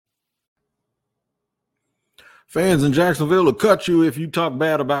Fans in Jacksonville will cut you if you talk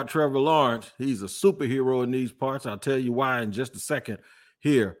bad about Trevor Lawrence. He's a superhero in these parts. I'll tell you why in just a second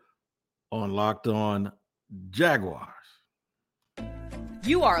here on Locked On Jaguars.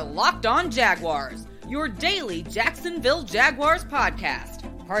 You are Locked On Jaguars, your daily Jacksonville Jaguars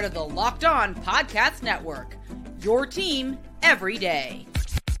podcast, part of the Locked On Podcast Network, your team every day.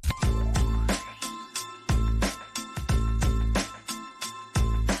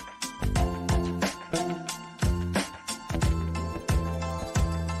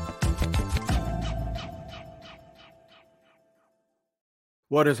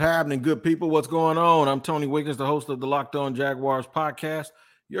 What is happening, good people? What's going on? I'm Tony Wiggins, the host of the Locked On Jaguars podcast,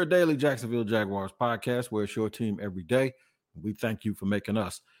 your daily Jacksonville Jaguars podcast, where it's your team every day. We thank you for making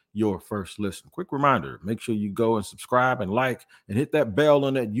us your first listen. Quick reminder, make sure you go and subscribe and like and hit that bell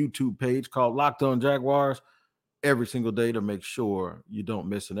on that YouTube page called Locked On Jaguars every single day to make sure you don't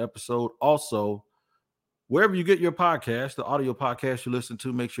miss an episode. Also, wherever you get your podcast, the audio podcast you listen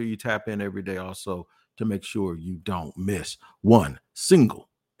to, make sure you tap in every day also to make sure you don't miss one single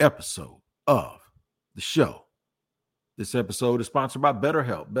episode of the show. This episode is sponsored by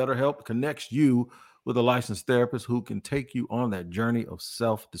BetterHelp. BetterHelp connects you with a licensed therapist who can take you on that journey of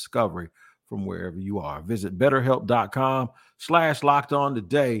self-discovery from wherever you are. Visit BetterHelp.com/LockedOn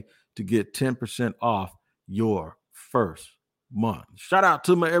today to get 10% off your first month. Shout out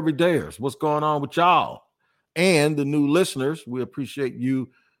to my everydayers. What's going on with y'all? And the new listeners, we appreciate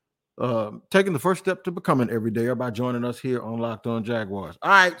you taking the first step to becoming everydayer by joining us here on Locked On Jaguars.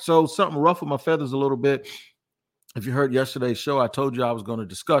 All right, so something ruffled my feathers a little bit. If you heard yesterday's show, I told you I was going to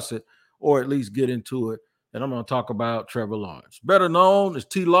discuss it or at least get into it, and I'm going to talk about Trevor Lawrence, better known as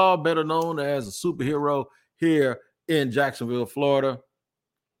T-Law, better known as a superhero here in Jacksonville, Florida.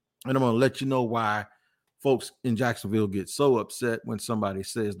 And I'm going to let you know why folks in Jacksonville get so upset when somebody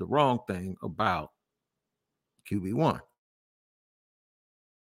says the wrong thing about QB1.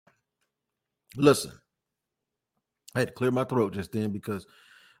 Listen, I had to clear my throat just then because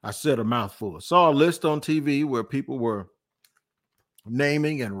I said a mouthful. I saw a list on TV where people were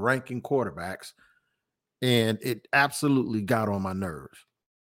naming and ranking quarterbacks, and it absolutely got on my nerves.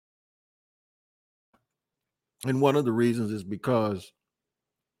 And one of the reasons is because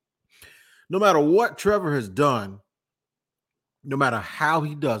no matter what Trevor has done, no matter how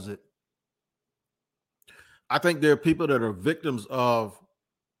he does it, I think there are people that are victims of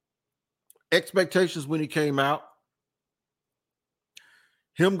expectations when he came out,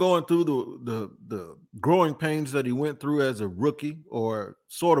 him going through the growing pains that he went through as a rookie or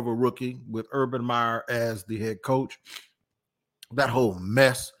sort of a rookie with Urban Meyer as the head coach, that whole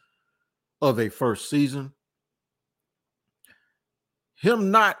mess of a first season,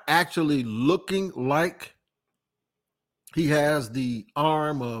 him not actually looking like he has the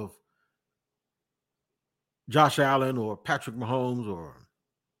arm of Josh Allen or Patrick Mahomes or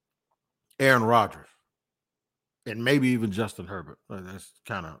Aaron Rodgers, and maybe even Justin Herbert. That's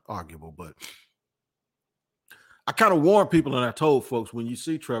kind of arguable, but I kind of warned people and I told folks, when you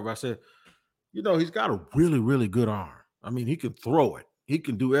see Trevor, I said, you know, he's got a really, really good arm. I mean, he can throw it. He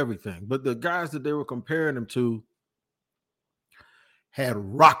can do everything. But the guys that they were comparing him to had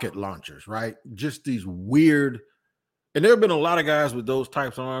rocket launchers, right? Just these weird, and there have been a lot of guys with those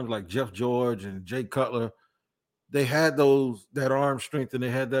types of arms like Jeff George and Jay Cutler. They had that arm strength and they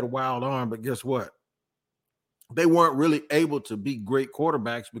had that wild arm, but guess what? They weren't really able to be great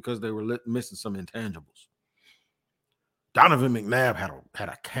quarterbacks because they were missing some intangibles. Donovan McNabb had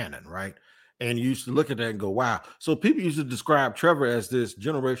a cannon, right? And you used to look at that and go, wow. So people used to describe Trevor as this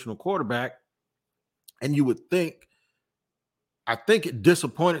generational quarterback, and you would think, I think it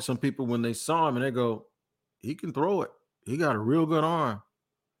disappointed some people when they saw him and they go, he can throw it. He got a real good arm.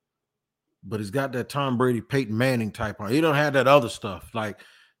 But he's got that Tom Brady, Peyton Manning type arm. He don't have that other stuff, like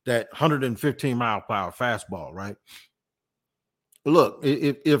that 115 mile per hour fastball, right? Look,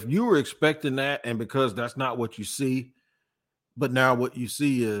 if you were expecting that, and because that's not what you see, but now what you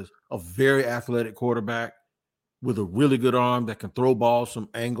see is a very athletic quarterback with a really good arm that can throw balls from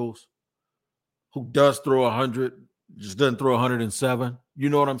angles, who does throw 100, just doesn't throw 107, you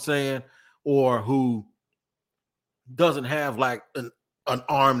know what I'm saying? Or who doesn't have like an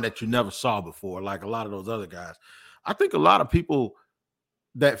arm that you never saw before, like a lot of those other guys. I think a lot of people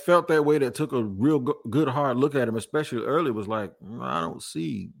that felt that way, that took a real good hard look at him, especially early, was like, I don't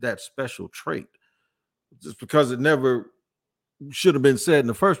see that special trait, just because it never should have been said in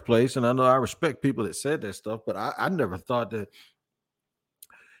the first place. And I know I respect people that said that stuff, but I never thought that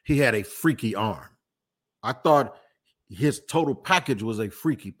he had a freaky arm. I thought his total package was a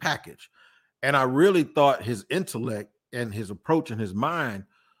freaky package. And I really thought his intellect and his approach and his mind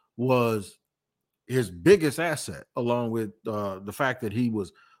was his biggest asset, along with the fact that he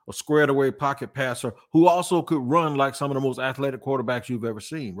was a squared away pocket passer who also could run like some of the most athletic quarterbacks you've ever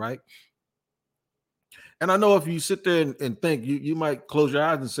seen, right? And I know if you sit there and think, you might close your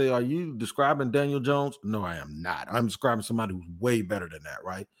eyes and say, are you describing Daniel Jones? No, I am not. I'm describing somebody who's way better than that,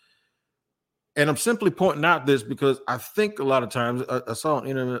 right? And I'm simply pointing out this because I think a lot of times I saw on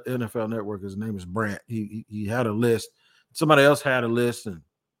NFL Network, his name is Brandt. He had a list. Somebody else had a list, and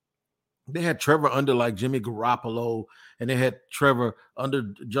they had Trevor under like Jimmy Garoppolo, and they had Trevor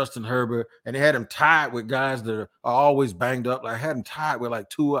under Justin Herbert, and they had him tied with guys that are always banged up. Like I had him tied with like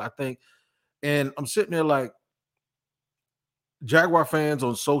Tua, I think. And I'm sitting there like, Jaguar fans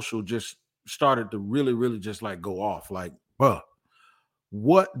on social just started to really, really just like go off. Like, bruh,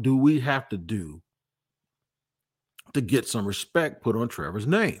 what do we have to do to get some respect put on Trevor's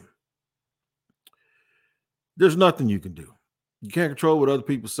name? There's nothing you can do. You can't control what other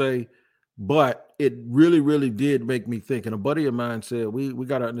people say, but it really, really did make me think. And a buddy of mine said, we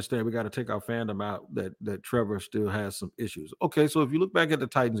got to understand, we got to take our fandom out that Trevor still has some issues. Okay, so if you look back at the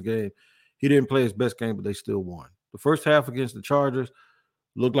Titans game, he didn't play his best game, but they still won. The first half against the Chargers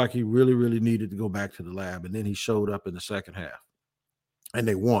looked like he really, really needed to go back to the lab, and then he showed up in the second half, and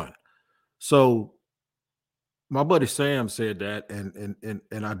they won. So my buddy Sam said that,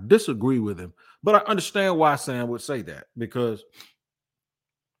 and I disagree with him, but I understand why Sam would say that, because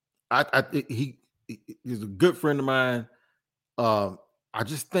he's a good friend of mine. I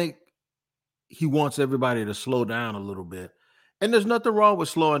just think he wants everybody to slow down a little bit, and there's nothing wrong with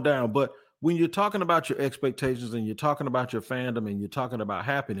slowing down. But when you're talking about your expectations and you're talking about your fandom and you're talking about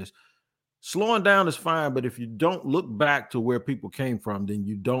happiness, slowing down is fine. But if you don't look back to where people came from, then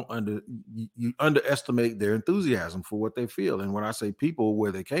you underestimate their enthusiasm for what they feel. And when I say people,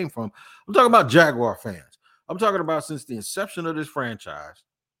 where they came from, I'm talking about Jaguar fans. I'm talking about since the inception of this franchise,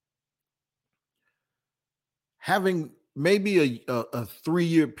 having maybe a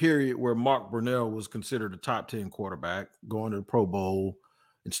 3-year period where Mark Brunell was considered a top 10 quarterback, going to the Pro Bowl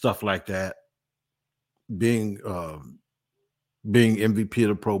and stuff like that, being MVP of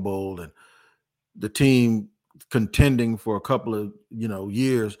the Pro Bowl, and the team contending for a couple of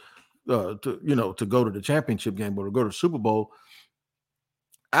years to go to the championship game or to go to the Super Bowl.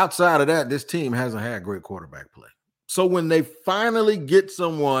 Outside of that, this team hasn't had great quarterback play. So when they finally get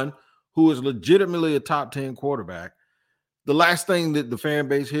someone who is legitimately a top 10 quarterback, the last thing that the fan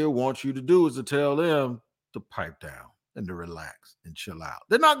base here wants you to do is to tell them to pipe down and to relax and chill out.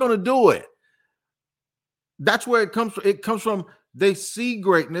 They're not going to do it. That's where it comes from. It comes from they see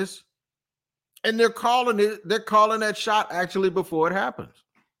greatness and they're calling it. They're calling that shot actually before it happens.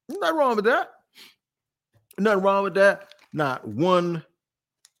 Nothing wrong with that. Nothing wrong with that. Not one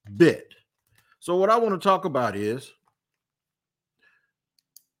bit. So what I want to talk about is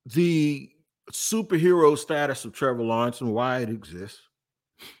the superhero status of Trevor Lawrence and why it exists.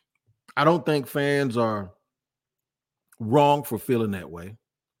 I don't think fans are wrong for feeling that way.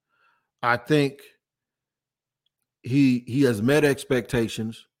 I think he has met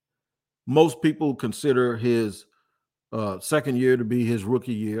expectations. Most people consider his second year to be his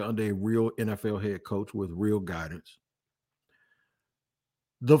rookie year under a real NFL head coach with real guidance.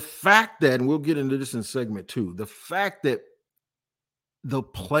 The fact that, and we'll get into this in segment 2, the fact that the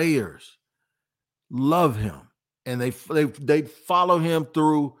players love him and they follow him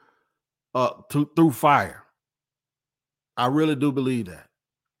through fire. I really do believe that.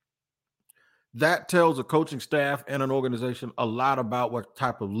 That tells a coaching staff and an organization a lot about what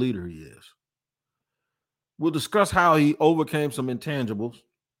type of leader he is. We'll discuss how he overcame some intangibles,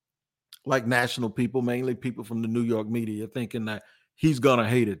 like national people, mainly people from the New York media, thinking that he's going to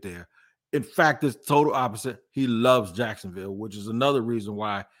hate it there. In fact, it's total opposite. He loves Jacksonville, which is another reason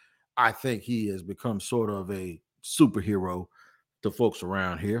why I think he has become sort of a superhero to folks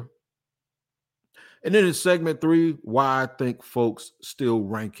around here. And then in segment 3, why I think folks still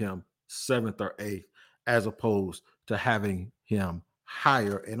rank him 7th or 8th as opposed to having him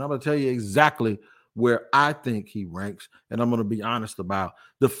higher. And I'm going to tell you exactly where I think he ranks. And I'm going to be honest about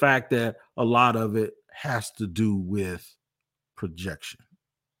the fact that a lot of it has to do with projection.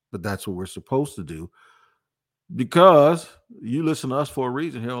 But that's what we're supposed to do, because you listen to us for a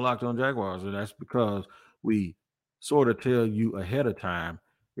reason here on Locked On Jaguars. And that's because we sort of tell you ahead of time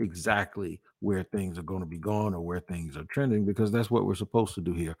exactly where things are going to be going or where things are trending, because that's what we're supposed to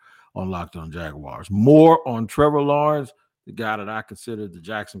do here on Locked On Jaguars. More on Trevor Lawrence, the guy that I consider the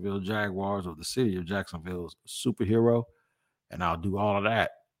Jacksonville Jaguars, or the city of Jacksonville's superhero. And I'll do all of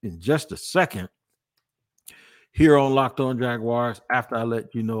that in just a second here on Locked On Jaguars, after I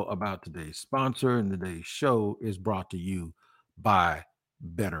let you know about today's sponsor. And today's show is brought to you by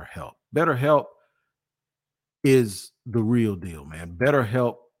BetterHelp. BetterHelp is the real deal, man.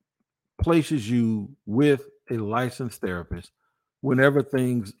 BetterHelp places you with a licensed therapist whenever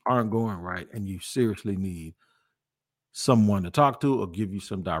things aren't going right and you seriously need someone to talk to or give you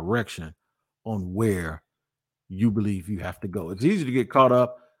some direction on where you believe you have to go. It's easy to get caught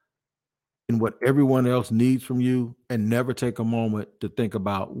up in what everyone else needs from you and never take a moment to think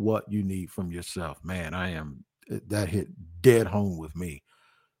about what you need from yourself. Man, that hit dead home with me.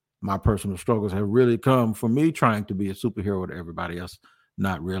 My personal struggles have really come from me trying to be a superhero to everybody else,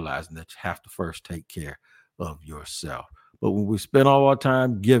 not realizing that you have to first take care of yourself. But when we spend all our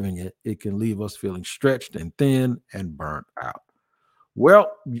time giving it, it can leave us feeling stretched and thin and burnt out.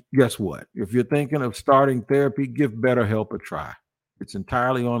 Well, guess what? If you're thinking of starting therapy, give BetterHelp a try. It's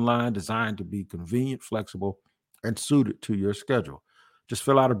entirely online, designed to be convenient, flexible, and suited to your schedule. Just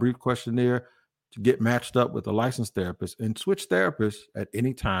fill out a brief questionnaire to get matched up with a licensed therapist and switch therapists at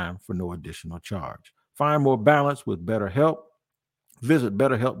any time for no additional charge. Find more balance with BetterHelp. Visit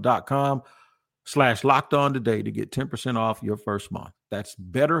betterhelp.com/lockedon today to get 10% off your first month. That's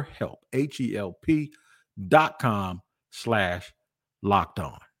BetterHelp,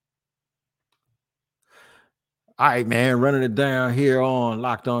 HELP.com/lockedon. All right, man, running it down here on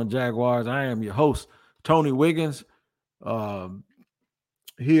Locked On Jaguars. I am your host, Tony Wiggins,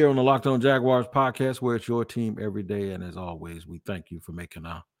 here on the Locked On Jaguars podcast, where it's your team every day. And as always, we thank you for making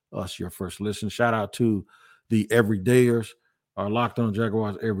us your first listen. Shout out to the everydayers, our Locked On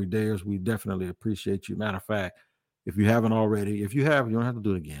Jaguars everydayers. We definitely appreciate you. Matter of fact, if you haven't already, you don't have to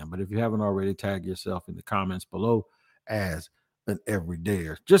do it again, but if you haven't already, tag yourself in the comments below as an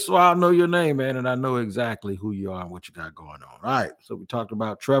everydayer, just so I know your name, man, and I know exactly who you are and what you got going on. All right, so we talked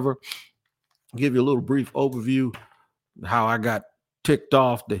about Trevor. I'll give you a little brief overview how I got ticked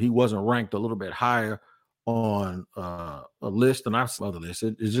off that he wasn't ranked a little bit higher on a list, and I've seen other lists.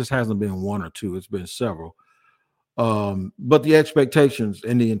 It just hasn't been one or two; it's been several. But the expectations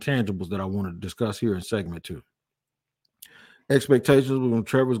and the intangibles that I wanted to discuss here in segment 2. Expectations when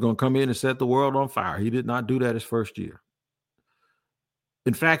Trevor's going to come in and set the world on fire. He did not do that his first year.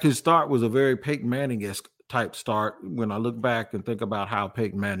 In fact, his start was a very Peyton Manning-esque type start when I look back and think about how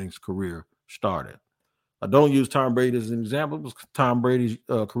Peyton Manning's career started. I don't use Tom Brady as an example because Tom Brady's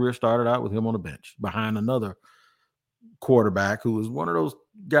career started out with him on the bench behind another quarterback who was one of those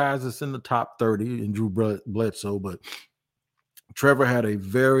guys that's in the top 30 in Drew Bledsoe. But Trevor had a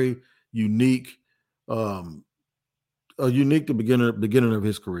very unique the beginning of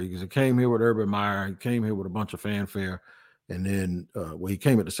his career because he came here with Urban Meyer. He came here with a bunch of fanfare. And then, he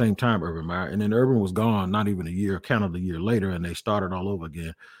came at the same time, Urban Meyer. And then Urban was gone, not even a year, counted a year later, and they started all over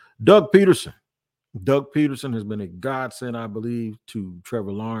again. Doug Peterson has been a godsend, I believe, to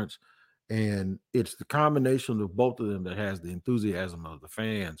Trevor Lawrence. And it's the combination of both of them that has the enthusiasm of the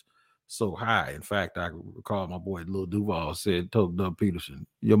fans so high. In fact, I recall my boy Lil Duval told Doug Peterson,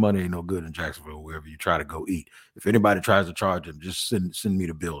 your money ain't no good in Jacksonville, wherever you try to go eat. If anybody tries to charge him, just send me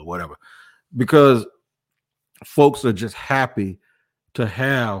the bill or whatever. Because folks are just happy to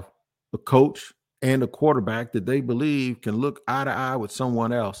have a coach and a quarterback that they believe can look eye to eye with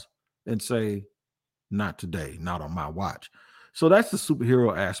someone else and say, not today, not on my watch. So that's the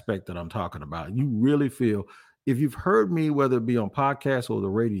superhero aspect that I'm talking about. You really feel, if you've heard me, whether it be on podcasts or the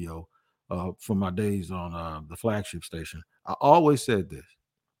radio from my days on the flagship station, I always said this.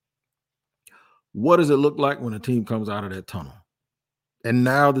 What does it look like when a team comes out of that tunnel? And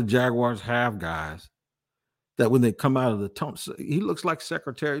now the Jaguars have guys that when they come out of the tunnel, he looks like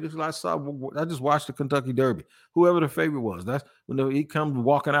Secretary. I just watched the Kentucky Derby. Whoever the favorite was, that's when he comes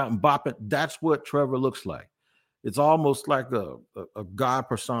walking out and bopping. That's what Trevor looks like. It's almost like a God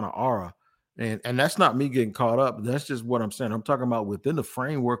persona aura. And that's not me getting caught up. That's just what I'm saying. I'm talking about within the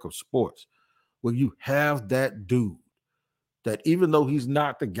framework of sports where you have that dude that even though he's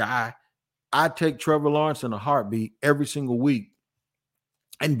not the guy, I take Trevor Lawrence in a heartbeat every single week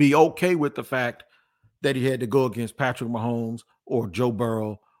and be okay with the fact that he had to go against Patrick Mahomes or Joe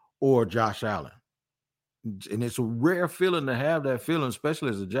Burrow or Josh Allen. And it's a rare feeling to have that feeling,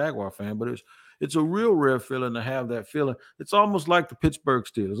 especially as a Jaguar fan, but it's a real rare feeling to have that feeling. It's almost like the Pittsburgh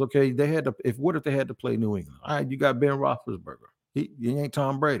Steelers. Okay, what if they had to play New England? All right, you got Ben Roethlisberger. He ain't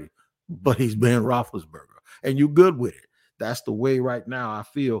Tom Brady, but he's Ben Roethlisberger, and you're good with it. That's the way right now I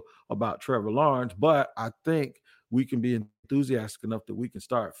feel about Trevor Lawrence, but I think we can be enthusiastic enough that we can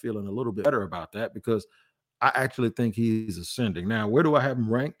start feeling a little bit better about that because I actually think he's ascending. Now, where do I have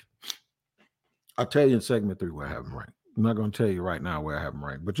him ranked? I'll tell you in segment 3 where I have him ranked. I'm not going to tell you right now where I have him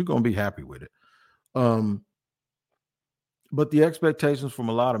ranked, but you're going to be happy with it. But the expectations from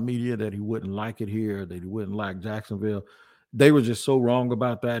a lot of media that he wouldn't like it here, that he wouldn't like Jacksonville, they were just so wrong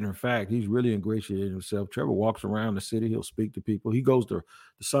about that. In fact, he's really ingratiated himself. Trevor walks around the city. He'll speak to people. He goes to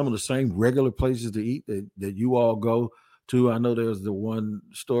some of the same regular places to eat that you all go to. I know there's the one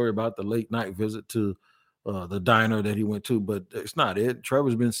story about the late night visit to the diner that he went to, but it's not it.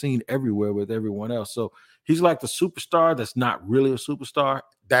 Trevor's been seen everywhere with everyone else. So he's like the superstar that's not really a superstar.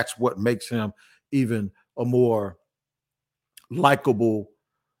 That's what makes him even a more likable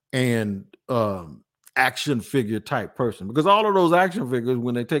and action figure type person, because all of those action figures,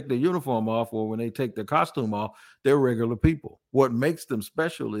 when they take their uniform off or when they take their costume off, they're regular people. What makes them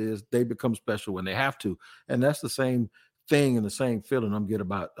special is they become special when they have to. And that's the same thing and the same feeling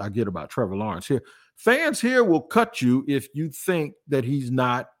I get about Trevor Lawrence here. Fans here will cut you if you think that he's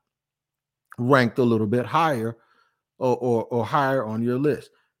not ranked a little bit higher or higher on your list.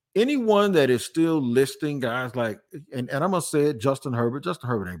 Anyone that is still listing guys like, and I'm gonna say it, Justin Herbert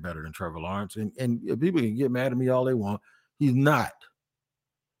ain't better than Trevor Lawrence. And people can get mad at me all they want. He's not.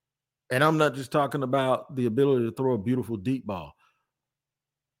 And I'm not just talking about the ability to throw a beautiful deep ball.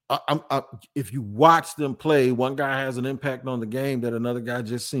 If you watch them play, one guy has an impact on the game that another guy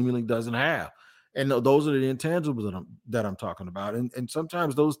just seemingly doesn't have. And those are the intangibles that I'm talking about. And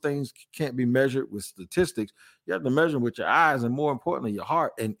sometimes those things can't be measured with statistics. You have to measure with your eyes and, more importantly, your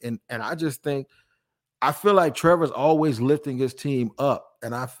heart. And I just think, I feel like Trevor's always lifting his team up.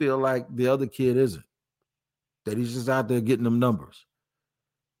 And I feel like the other kid isn't. That he's just out there getting them numbers.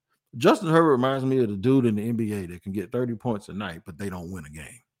 Justin Herbert reminds me of the dude in the NBA that can get 30 points a night, but they don't win a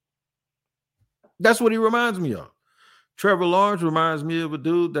game. That's what he reminds me of. Trevor Lawrence reminds me of a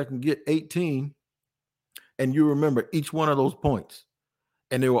dude that can get 18, and you remember each one of those points,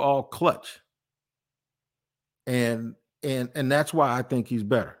 and they were all clutch. And that's why I think he's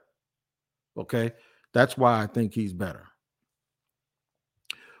better. Okay? That's why I think he's better.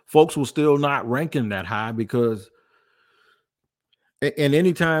 Folks will still not rank him that high because, and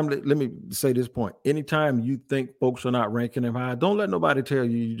anytime, let me say this point, anytime you think folks are not ranking him high, don't let nobody tell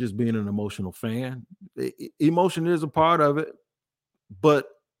you you're just being an emotional fan. Emotion is a part of it, but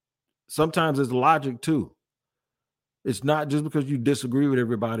sometimes it's logic too. It's not just because you disagree with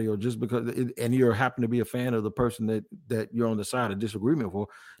everybody or just because, and you happen to be a fan of the person that you're on the side of disagreement for.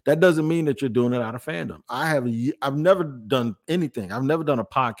 That doesn't mean that you're doing it out of fandom. I've never done anything. I've never done a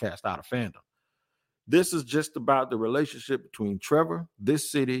podcast out of fandom. This is just about the relationship between Trevor,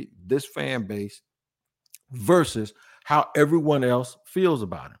 this city, this fan base, versus how everyone else feels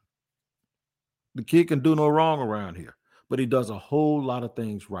about him. The kid can do no wrong around here, but he does a whole lot of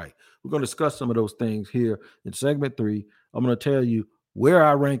things right. We're going to discuss some of those things here in segment 3. I'm going to tell you where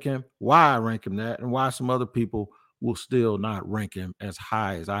I rank him, why I rank him that, and why some other people will still not rank him as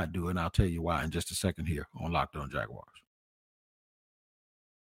high as I do. And I'll tell you why in just a second here on Locked On Jaguars.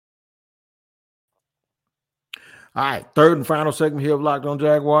 All right, third and final segment here of Locked On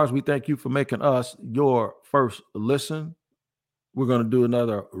Jaguars. We thank you for making us your first listen. We're going to do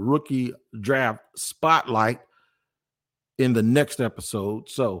another rookie draft spotlight in the next episode.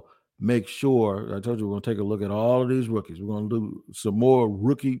 So make sure, I told you we're going to take a look at all of these rookies. We're going to do some more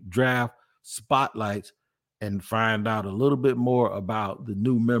rookie draft spotlights and find out a little bit more about the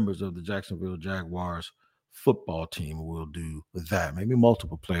new members of the Jacksonville Jaguars football team. We'll do that. Maybe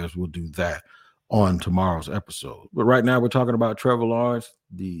multiple players will do that on tomorrow's episode. But right now we're talking about Trevor Lawrence,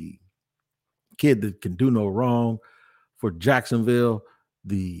 the kid that can do no wrong for Jacksonville,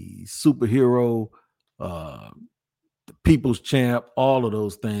 the superhero, the people's champ, all of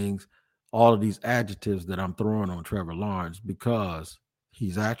those things, all of these adjectives that I'm throwing on Trevor Lawrence because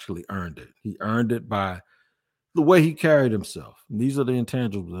he's actually earned it. He earned it by the way he carried himself. And these are the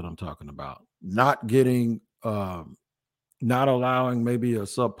intangibles that I'm talking about. Not getting not allowing maybe a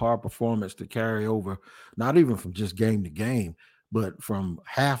subpar performance to carry over, not even from just game to game, but from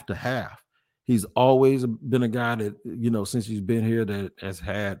half to half. He's always been a guy that, since he's been here, that has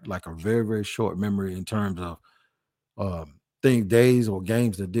had like a very, very short memory in terms of days or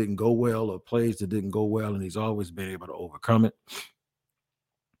games that didn't go well or plays that didn't go well, and he's always been able to overcome it.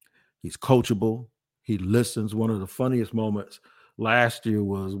 He's coachable. He listens. One of the funniest moments last year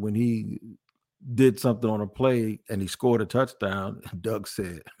was when he did something on a play and he scored a touchdown. Doug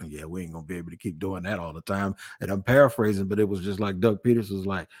said, yeah, we ain't going to be able to keep doing that all the time. And I'm paraphrasing, but it was just like Doug Peterson was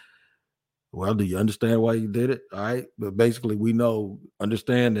like, well, do you understand why you did it? All right. But basically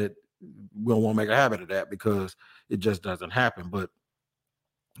understand that we don't want to make a habit of that because it just doesn't happen. But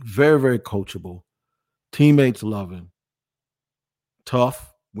very, very coachable. Teammates love him.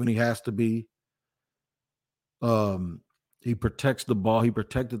 Tough when he has to be. He protects the ball. He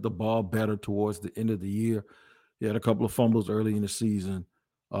protected the ball better towards the end of the year. He had a couple of fumbles early in the season.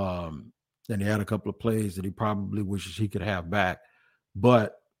 And he had a couple of plays that he probably wishes he could have back.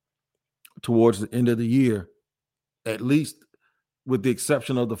 But towards the end of the year, at least with the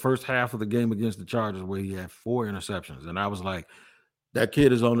exception of the first half of the game against the Chargers where he had 4 interceptions. And I was like, that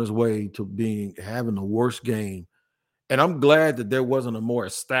kid is on his way to having the worst game. And I'm glad that there wasn't a more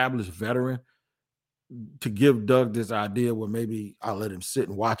established veteran to give Doug this idea where maybe I'll let him sit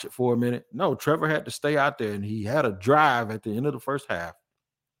and watch it for a minute. No, Trevor had to stay out there, and he had a drive at the end of the first half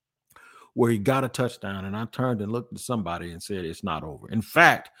where he got a touchdown, and I turned and looked at somebody and said, it's not over. In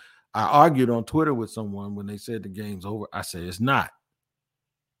fact, I argued on Twitter with someone when they said the game's over. I said, it's not.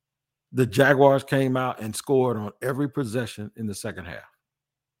 The Jaguars came out and scored on every possession in the second half.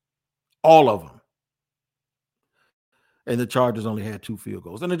 All of them. And the Chargers only had 2 field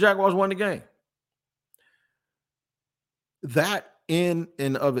goals. And the Jaguars won the game. That in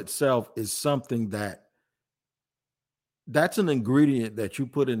and of itself is something that's an ingredient that you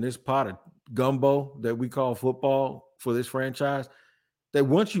put in this pot of gumbo that we call football for this franchise, that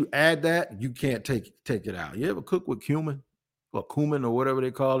once you add that, you can't take it out. You ever cook with cumin or whatever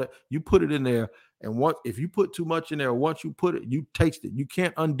they call it? You put it in there, and if you put too much in there, once you put it, you taste it. You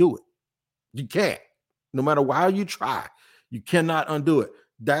can't undo it. You can't. No matter how you try, you cannot undo it.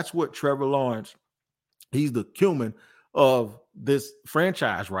 That's what Trevor Lawrence, he's the cumin of this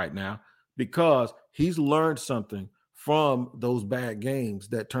franchise right now, because he's learned something from those bad games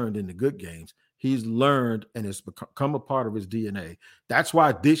that turned into good games. He's learned, and it's become a part of his DNA. That's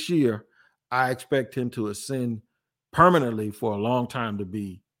why this year I expect him to ascend permanently for a long time to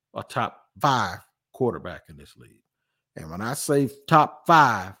be a top 5 quarterback in this league. And when I say top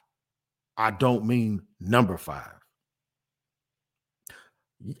 5, I don't mean number 5.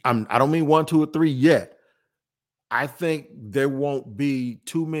 I don't mean 1, 2, or 3 yet. I think there won't be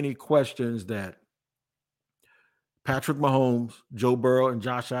too many questions that Patrick Mahomes, Joe Burrow, and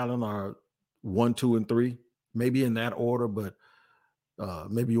Josh Allen are 1, 2, and 3, maybe in that order, but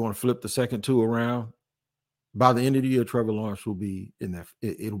maybe you want to flip the second 2 around. By the end of the year, Trevor Lawrence will be in that.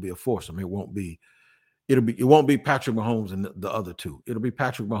 It'll be a foursome. It won't be Patrick Mahomes and the other 2. It'll be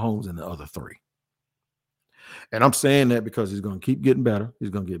Patrick Mahomes and the other 3. And I'm saying that because he's going to keep getting better. He's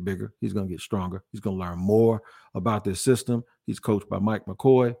going to get bigger. He's going to get stronger. He's going to learn more about this system. He's coached by Mike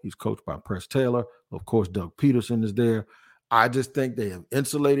McCoy. He's coached by Press Taylor. Of course, Doug Peterson is there. I just think they have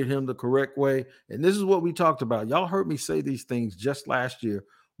insulated him the correct way. And this is what we talked about. Y'all heard me say these things just last year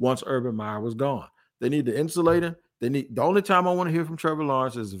once Urban Meyer was gone. They need to insulate him. The only time I want to hear from Trevor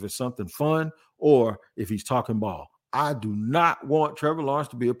Lawrence is if it's something fun or if he's talking ball. I do not want Trevor Lawrence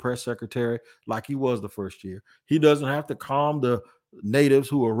to be a press secretary like he was the first year. He doesn't have to calm the natives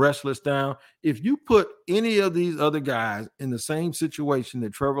who are restless down. If you put any of these other guys in the same situation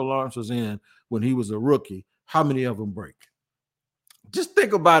that Trevor Lawrence was in when he was a rookie, how many of them break? Just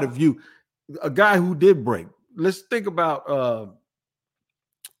think about a guy who did break. Let's think about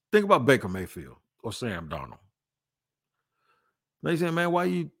Baker Mayfield or Sam Darnold. They say, man, why are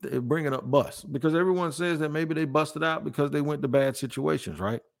you bringing up bust? Because everyone says that maybe they busted out because they went to bad situations,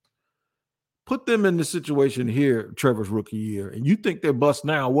 right? Put them in the situation here, Trevor's rookie year, and you think they're bust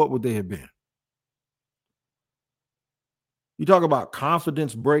now, what would they have been? You talk about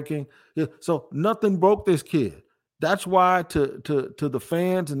confidence breaking. So nothing broke this kid. That's why to the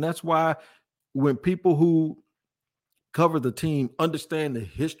fans, and that's why when people who cover the team understand the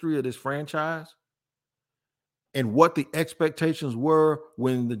history of this franchise, and what the expectations were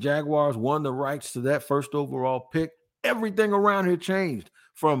when the Jaguars won the rights to that first overall pick, everything around here changed,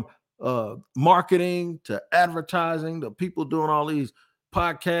 from marketing to advertising to people doing all these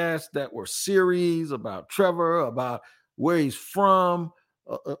podcasts that were series about Trevor, about where he's from,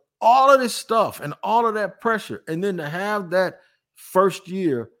 all of this stuff and all of that pressure. And then to have that first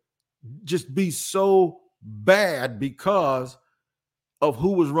year just be so bad because of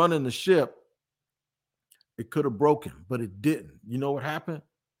who was running the ship, it could have broken, but it didn't. You know what happened?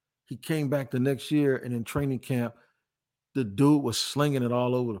 He came back the next year, and in training camp, the dude was slinging it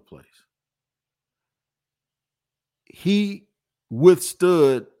all over the place. He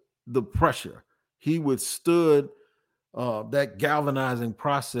withstood the pressure. He withstood that galvanizing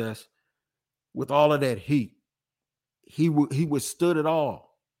process with all of that heat. He withstood it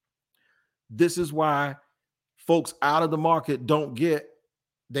all. This is why folks out of the market don't get.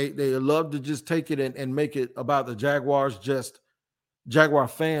 They love to just take it and make it about the Jaguars, just Jaguar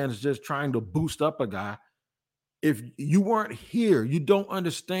fans just trying to boost up a guy. If you weren't here, you don't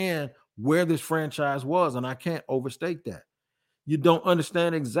understand where this franchise was, and I can't overstate that. You don't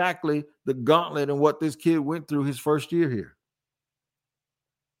understand exactly the gauntlet and what this kid went through his first year here.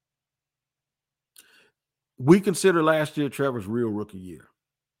 We consider last year Trevor's real rookie year.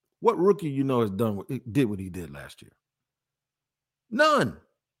 What rookie has did what he did last year? None.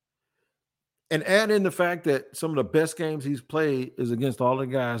 And add in the fact that some of the best games he's played is against all the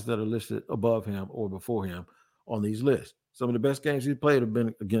guys that are listed above him or before him on these lists. Some of the best games he's played have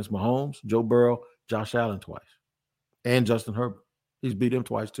been against Mahomes, Joe Burrow, Josh Allen twice, and Justin Herbert. He's beat him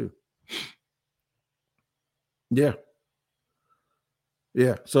twice too. Yeah.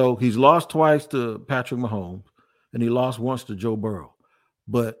 Yeah. So he's lost twice to Patrick Mahomes, and he lost once to Joe Burrow.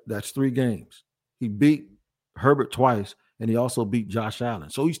 But that's 3 games. He beat Herbert twice, and he also beat Josh Allen.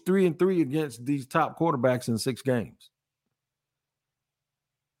 So he's 3-3 against these top quarterbacks in 6 games.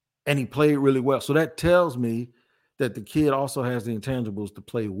 And he played really well. So that tells me that the kid also has the intangibles to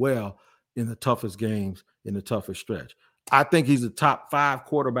play well in the toughest games, in the toughest stretch. I think he's a top 5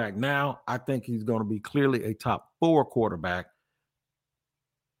 quarterback now. I think he's going to be clearly a top 4 quarterback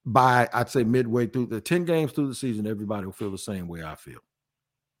by, I'd say, midway through the 10 games through the season. Everybody will feel the same way I feel.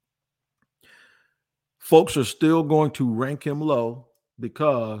 Folks are still going to rank him low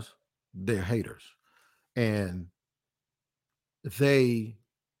because they're haters. And they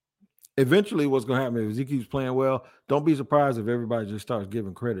eventually, what's going to happen is he keeps playing well. Don't be surprised if everybody just starts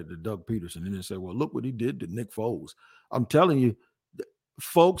giving credit to Doug Peterson and then say, well, look what he did to Nick Foles. I'm telling you,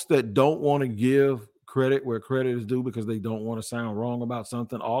 folks that don't want to give credit where credit is due because they don't want to sound wrong about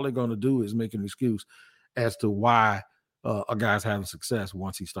something, all they're going to do is make an excuse as to why a guy's having success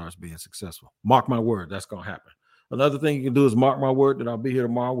once he starts being successful. Mark my word, that's going to happen. Another thing you can do is mark my word that I'll be here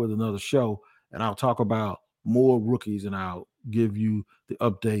tomorrow with another show, and I'll talk about more rookies, and I'll give you the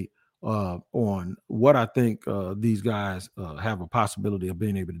update on what I think these guys have a possibility of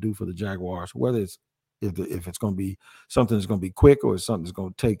being able to do for the Jaguars, whether it's if it's going to be something that's going to be quick or it's something that's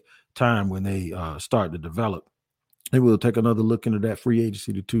going to take time when they start to develop. And we'll take another look into that free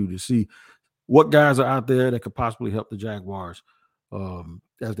agency to see what guys are out there that could possibly help the Jaguars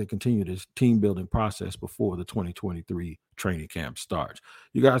as they continue this team building process before the 2023 training camp starts.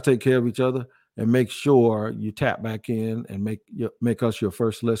 You guys take care of each other and make sure you tap back in and make us your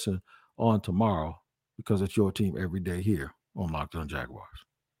first listen on tomorrow, because it's your team every day here on Locked On Jaguars.